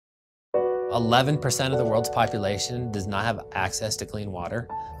11% of the world's population does not have access to clean water.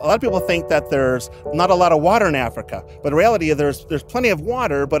 A lot of people think that there's not a lot of water in Africa, but in reality there's plenty of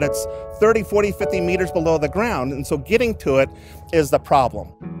water, but it's 30, 40, 50 meters below the ground, and so getting to it is the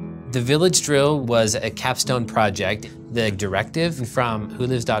problem. The village drill was a capstone project. The directive from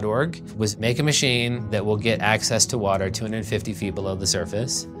Wholives.org was make a machine that will get access to water 250 feet below the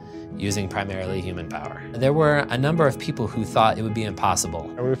surface, using primarily human power. There were a number of people who thought it would be impossible.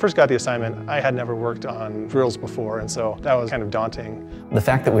 When we first got the assignment, I had never worked on drills before, and so that was kind of daunting. The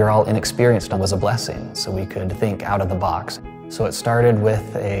fact that we were all inexperienced was a blessing, so we could think out of the box. So it started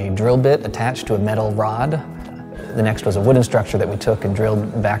with a drill bit attached to a metal rod. The next was a wooden structure that we took and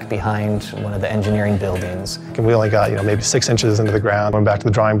drilled back behind one of the engineering buildings. And we only got, maybe 6 inches into the ground, went back to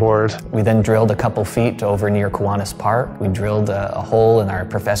the drawing board. We then drilled a couple feet over near Kiwanis Park. We drilled a hole in our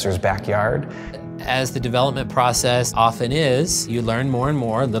professor's backyard. As the development process often is, you learn more and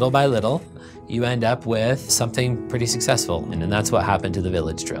more, little by little. You end up with something pretty successful, and that's what happened to the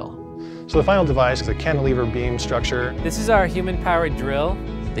village drill. So the final device is a cantilever beam structure. This is our human-powered drill.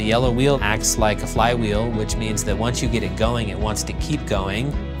 The yellow wheel acts like a flywheel, which means that once you get it going, it wants to keep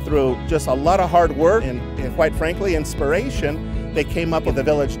going. Through just a lot of hard work and quite frankly, inspiration, they came up with the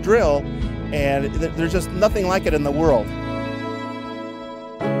village drill, and there's just nothing like it in the world.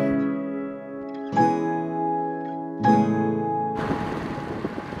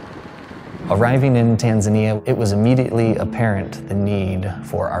 Arriving in Tanzania, it was immediately apparent the need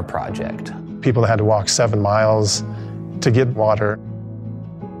for our project. People had to walk 7 miles to get water.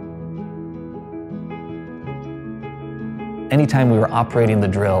 Anytime we were operating the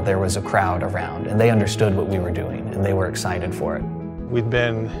drill, there was a crowd around, and they understood what we were doing, and they were excited for it. We'd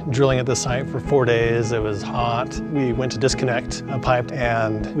been drilling at the site for 4 days. It was hot. We went to disconnect a pipe,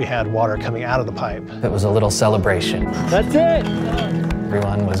 and we had water coming out of the pipe. It was a little celebration. That's it!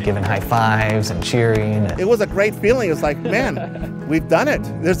 Everyone was giving high fives and cheering. It was a great feeling. It was like, man, we've done it.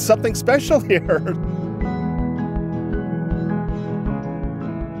 There's something special here.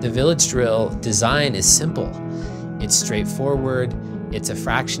 The village drill design is simple. It's straightforward, it's a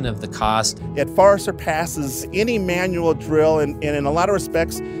fraction of the cost. It far surpasses any manual drill, and in a lot of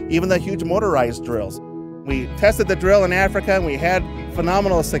respects, even the huge motorized drills. We tested the drill in Africa and we had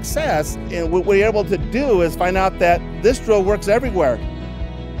phenomenal success, and what we were able to do is find out that this drill works everywhere.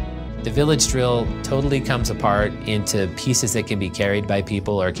 The village drill totally comes apart into pieces that can be carried by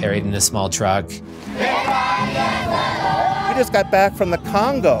people or carried in a small truck. We just got back from the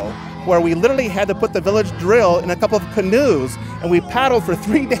Congo, where we literally had to put the village drill in a couple of canoes, and we paddled for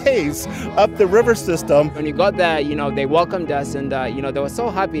 3 days up the river system. When we got there, they welcomed us, and they were so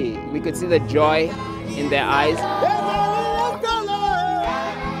happy. We could see the joy in their eyes.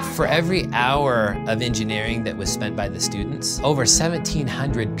 For every hour of engineering that was spent by the students, over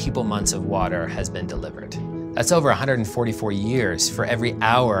 1,700 people months of water has been delivered. That's over 144 years for every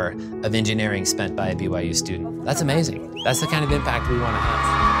hour of engineering spent by a BYU student. That's amazing. That's the kind of impact we want to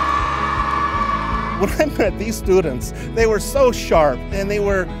have. When I met these students, they were so sharp and they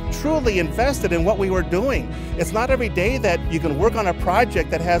were truly invested in what we were doing. It's not every day that you can work on a project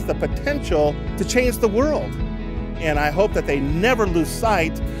that has the potential to change the world. And I hope that they never lose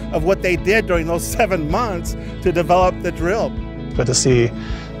sight of what they did during those 7 months to develop the drill. But to see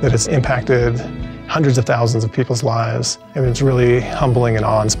that it's impacted hundreds of thousands of people's lives, and it's really humbling and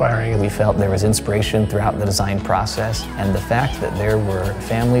awe-inspiring. We felt there was inspiration throughout the design process, and the fact that there were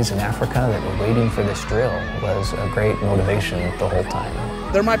families in Africa that were waiting for this drill was a great motivation the whole time.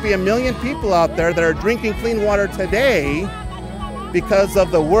 There might be 1 million people out there that are drinking clean water today because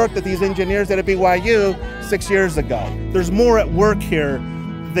of the work that these engineers did at BYU 6 years ago. There's more at work here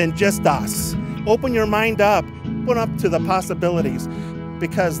than just us. Open your mind up, open up to the possibilities,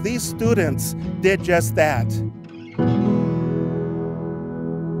 because these students did just that.